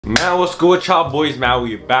Man, what's good with y'all boys, man?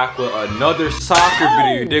 We back with another soccer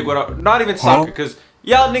video. You dig what up? Not even soccer, because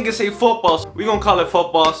y'all niggas say football, so we gonna call it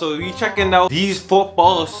football. So we checking out these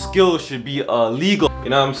football skills should be illegal. You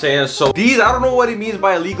know what I'm saying? So these, I don't know what it means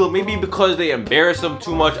by illegal. Maybe because they embarrass them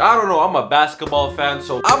too much. I don't know. I'm a basketball fan,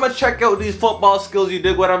 so I'm gonna check out these football skills. You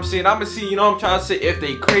dig what I'm saying? I'm gonna see, you know what I'm trying to say, if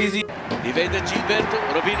they crazy. Difende Gilberto,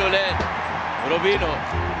 Robinho led. Robinho.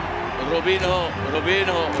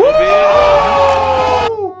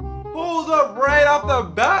 Hold up right off the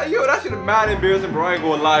bat. Yo, that shit is mad embarrassing, bro. I ain't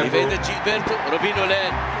gonna lie, bro. Difende Gilberto, Robinho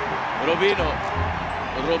led. Robinho.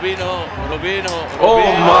 Oh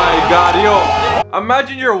my god, yo.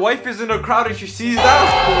 Imagine your wife is in the crowd and she sees that.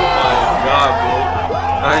 Oh my god, bro.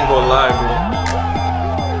 I ain't gonna lie, bro.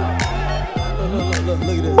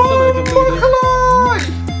 Look at this.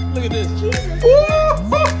 Look at this.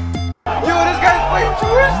 Yo, this guy's playing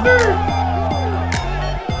Twister.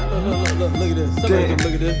 Look at this. Somebody come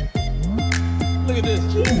look at this. Look at this.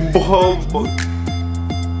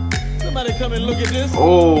 Somebody come and look at this.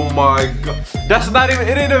 Oh my god. That's not even,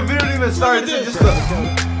 it ain't a video to even start. This is just a...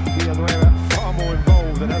 Far more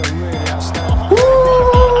involved than other really outstanding.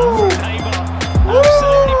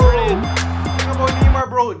 Absolutely brilliant. Think about Neymar,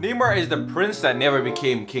 bro. Neymar is the prince that never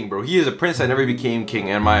became king, bro. He is a prince that never became king,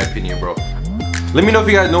 in my opinion, bro. Let me know if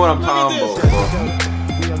you guys know what I'm talking about, bro.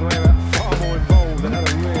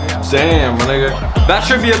 Damn, my nigga. That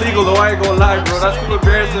should be illegal though, I ain't gonna lie, bro. That's too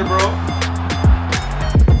embarrassing, bro.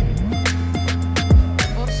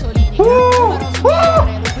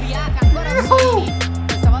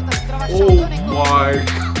 Oh my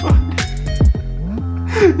god.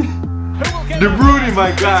 De Bruyne,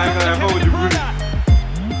 my guy. I gotta have fun with De Bruyne.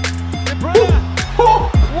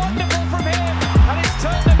 Wonderful from him, and it's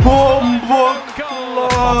turned the Bomba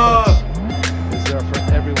club. Is there for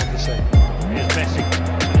everyone to say? Here's Messi,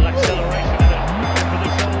 little acceleration in it, for the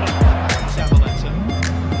shoulder.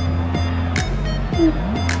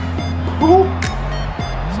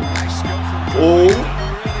 Oh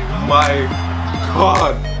my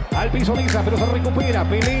god. Al piso Misa, pero se recupera,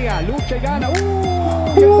 pelea, lucha y gana. Y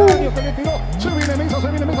el daño que le tiró. Se viene Misa,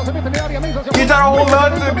 se mete en el área. Misa se He's trying to hold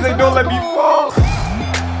on to him because they don't let me fall.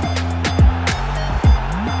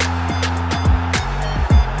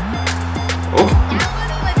 Oh.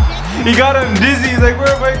 He got him dizzy. He's like,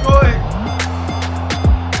 where am I going?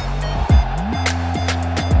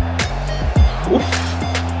 Oof.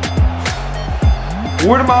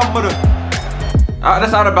 Where am I gonna?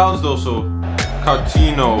 That's out of bounds though, so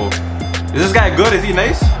Coutinho. Is this guy good? Is he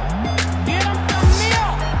nice?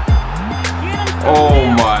 Oh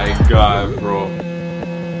my god, bro.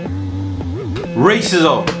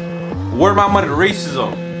 Racism. Where my money?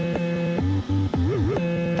 Racism.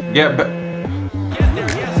 Yeah, but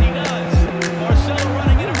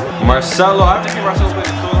Marcelo. I think Marcelo's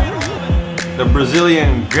playing the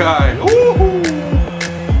Brazilian guy. Ooh.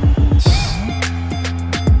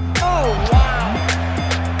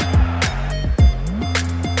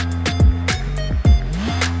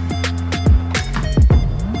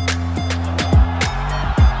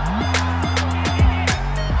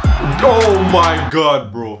 Oh my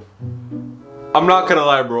god, bro. I'm not gonna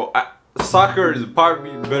lie, bro. Soccer is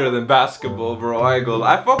probably better than basketball, bro. I ain't gonna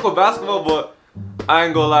lie. I fuck with basketball, but I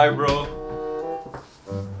ain't gonna lie, bro.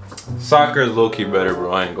 Soccer is low-key better,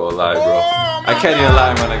 bro. I ain't gonna lie, bro. I can't even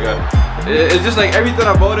lie, my nigga. It's just like everything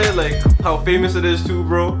about it, like how famous it is too,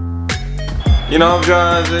 bro. You know what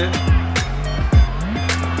I'm trying to say?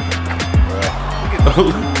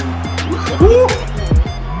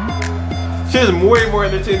 Shit is way more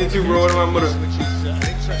entertaining too, bro. What am I gonna? which is an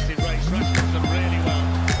interesting race. Rashford's done really well.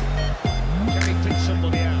 Can he pick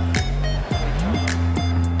somebody out?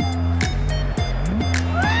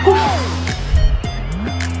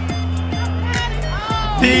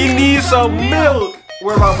 He needs some milk.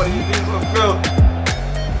 Where am I gonna? He needs some milk.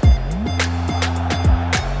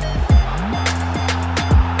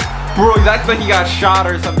 Bro, he's acting like he got shot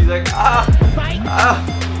or something. He's like,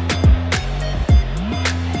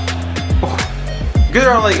 Because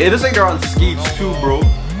they're on like, it looks like they're on skates too, bro.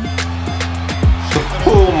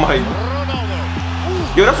 Oh my.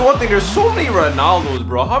 Yo, that's one thing. There's so many Ronaldos,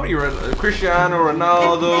 bro. How many? Cristiano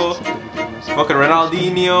Ronaldo, fucking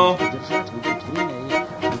Ronaldinho.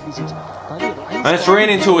 And it's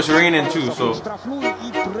raining too. So.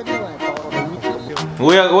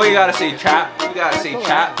 What you gotta say, chat? You gotta say,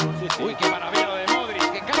 chat.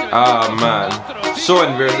 Oh man, so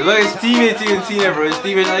embarrassing. Look, his teammates even seen it, bro. His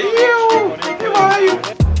teammates like, yo, how are you?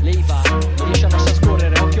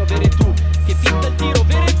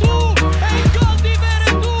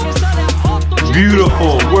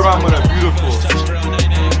 Beautiful. Where am I gonna? Beautiful.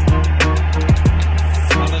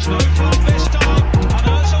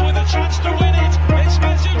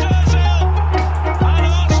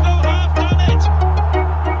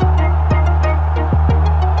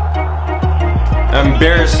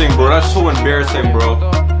 embarrassing, bro. That's so embarrassing, bro.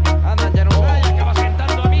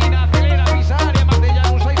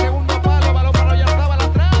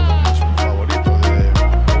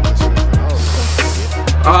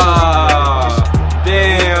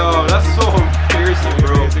 Damn, that's so embarrassing,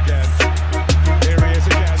 bro.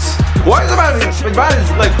 Why is the man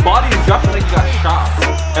like body is dropping like he got shot, bro?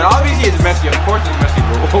 And obviously it's Messi, of course it's Messi,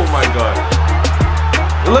 bro. Oh my god.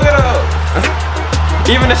 Look at him.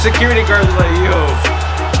 Even the security guards are like, yo.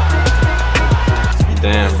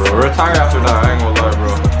 Damn, bro. Retire after that, I ain't gonna lie,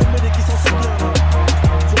 bro.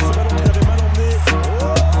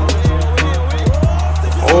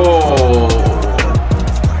 Oh.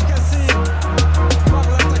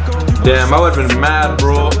 Damn, I would've been mad,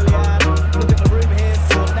 bro.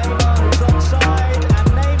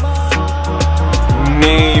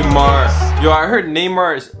 Neymar. Yo, I heard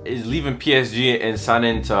Neymar is leaving PSG and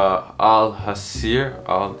signing to Al Hasir.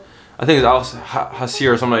 I think it's Al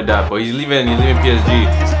Hasir or something like that. But he's leaving PSG.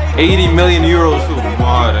 80 million euros. Oh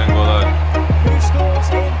my, I ain't gonna lie.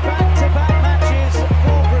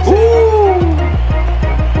 Ooh,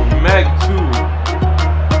 Meg too.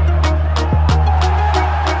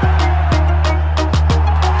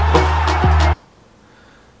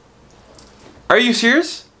 Are you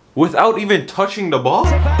serious? Without even touching the ball?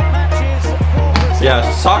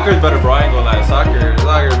 Yeah, soccer is better, bro. I ain't gonna lie. Soccer is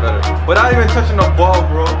better. Without even touching the ball,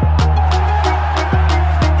 bro.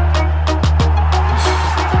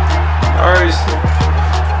 Alright.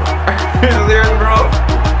 There, bro.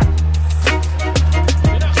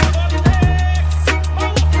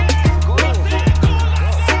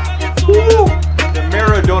 Woo. The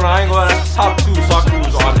Maradona, I ain't gonna lie. That's the top 2 soccer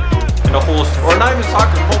moves on in the whole, or not even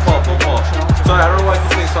soccer, football. Sorry, I don't like to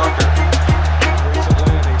say soccer.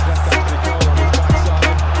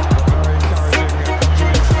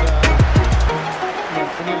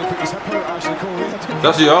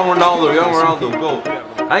 That's young Ronaldo, go.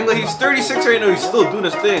 I ain't gonna, he's 36 right now, he's still doing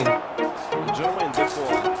his thing.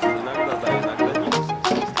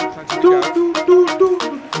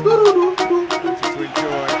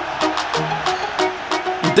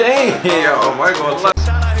 Damn, oh my god.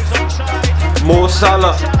 Mo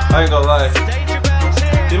Salah, I ain't gonna lie.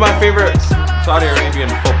 He's my favorite Saudi Arabian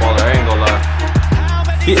footballer, I ain't gonna lie.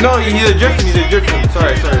 He's Egyptian,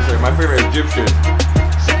 sorry. My favorite Egyptian.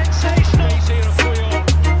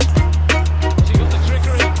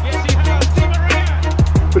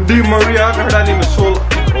 Di Maria, I haven't heard that name in so long.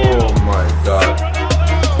 Oh my god.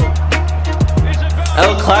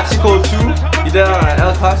 El Clasico too? You did on an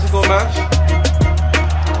El Clasico match?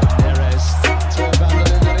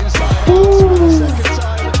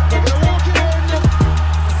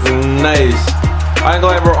 Nice. I ain't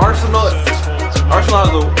gonna lie, bro. Arsenal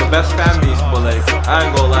has the best fan base, but like, I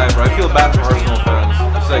ain't gonna lie, bro. I feel bad for Arsenal fans.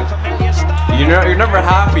 It's like, you're never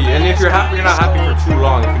happy, and if you're happy, you're not happy for too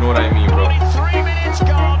long, if you know what I mean, bro.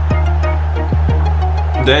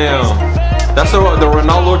 Damn. That's the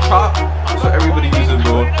Ronaldo chop. That's what everybody uses,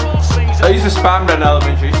 bro. I used to spam that in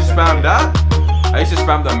elementary. I used to spam that. I used to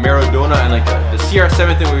spam the Maradona and like the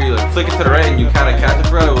CR7 thing where you like flick it to the right and you kind of catch it,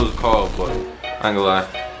 bro. It was called, but I ain't gonna lie.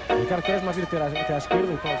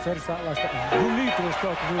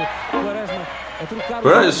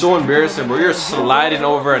 Bro, that is so embarrassing, bro. You're sliding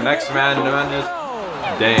over a next man and the man just...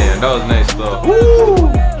 Damn, that was nice though.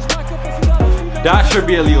 Woo! That should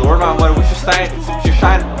be illegal. We're not money. We should sign.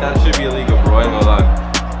 That should be illegal, bro. I ain't gonna lie.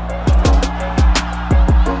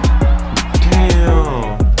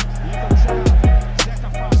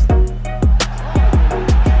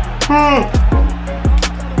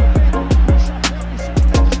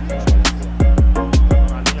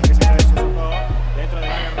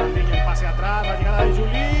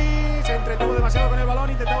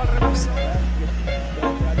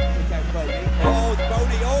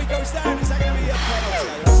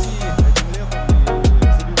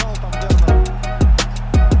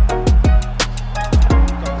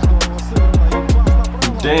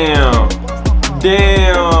 Damn.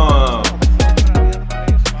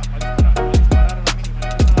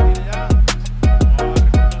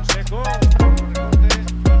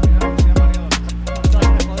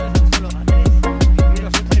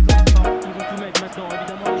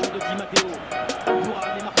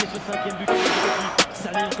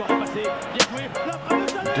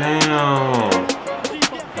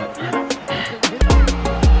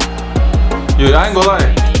 Dude, I ain't gonna lie.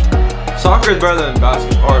 Soccer is better than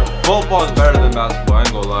basketball, or football is better than basketball, I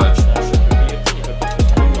ain't gonna lie.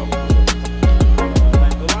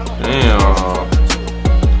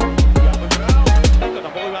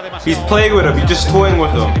 Damn. He's playing with him, he's just toying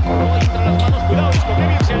with him.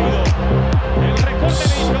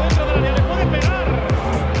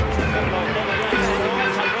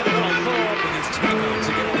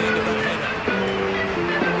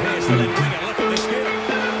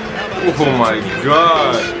 Oh my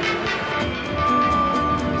God.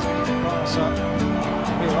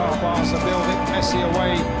 Here are Barca building. Messi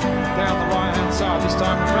away down the right-hand side this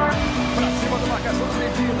time. Pra cima da marcação da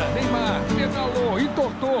Medina. Neymar pedalou,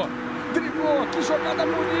 entortou, driblou. Que jogada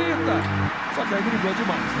bonita. Só que aí driblou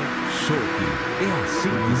demais, né? Chope. É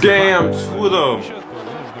assim que se Damn, two of them.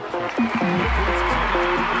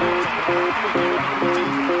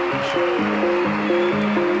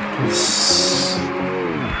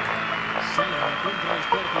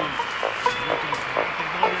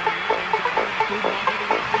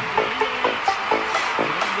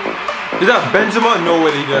 Is that Benzema? No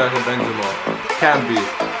way he did that to Benzema. Can't be.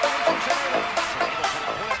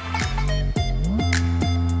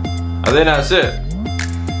 I think that's it.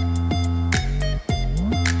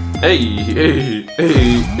 Hey, hey,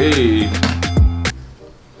 hey, hey.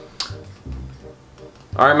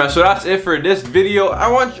 Alright, man, so that's it for this video. I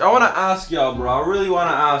want to ask y'all, bro. I really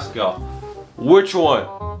want to ask y'all. Which one?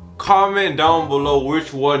 Comment down below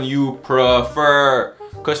which one you prefer.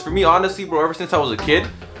 Because for me, honestly, bro, ever since I was a kid,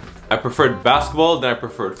 I preferred basketball, then I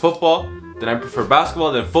preferred football, then I preferred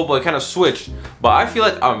basketball, then football. It kind of switched. But I feel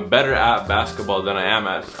like I'm better at basketball than I am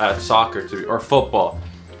at soccer or football.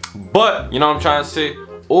 But, you know what I'm trying to say?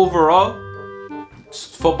 Overall,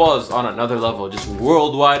 football is on another level, just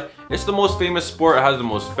worldwide. It's the most famous sport, it has the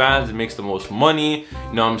most fans, it makes the most money.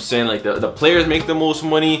 You know what I'm saying? Like the players make the most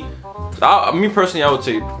money. Me personally, I would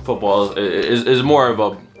say football is more of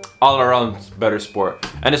a all-around better sport.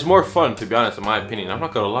 And it's more fun, to be honest, in my opinion. I'm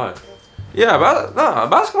not gonna lie. Yeah,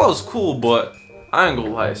 basketball is cool, but I ain't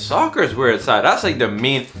gonna lie. Soccer is where it's at. That's like the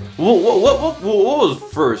main. What was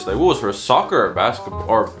first? Like, what was first? Soccer or basketball?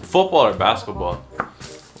 Or football or basketball?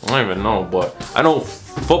 I don't even know, but I know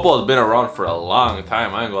football has been around for a long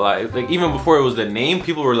time. I ain't gonna lie. Like, even before it was the name,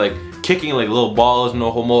 people were like kicking like little balls,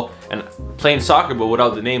 no homo, and playing soccer, but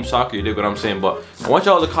without the name soccer. You dig what I'm saying? But I want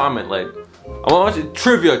y'all to comment, like, I want you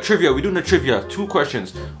trivia. We're doing the trivia. 2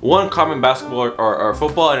 questions. 1, comment basketball or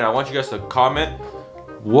football, and I want you guys to comment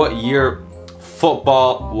what year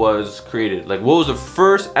football was created. Like, what was the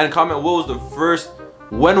first, and comment what was the first,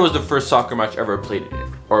 when was the first soccer match ever played,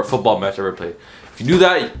 or football match ever played. If you do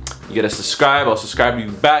that, you gotta subscribe. I'll subscribe to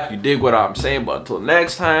you back. You dig what I'm saying? But until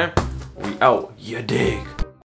next time, we out. You dig.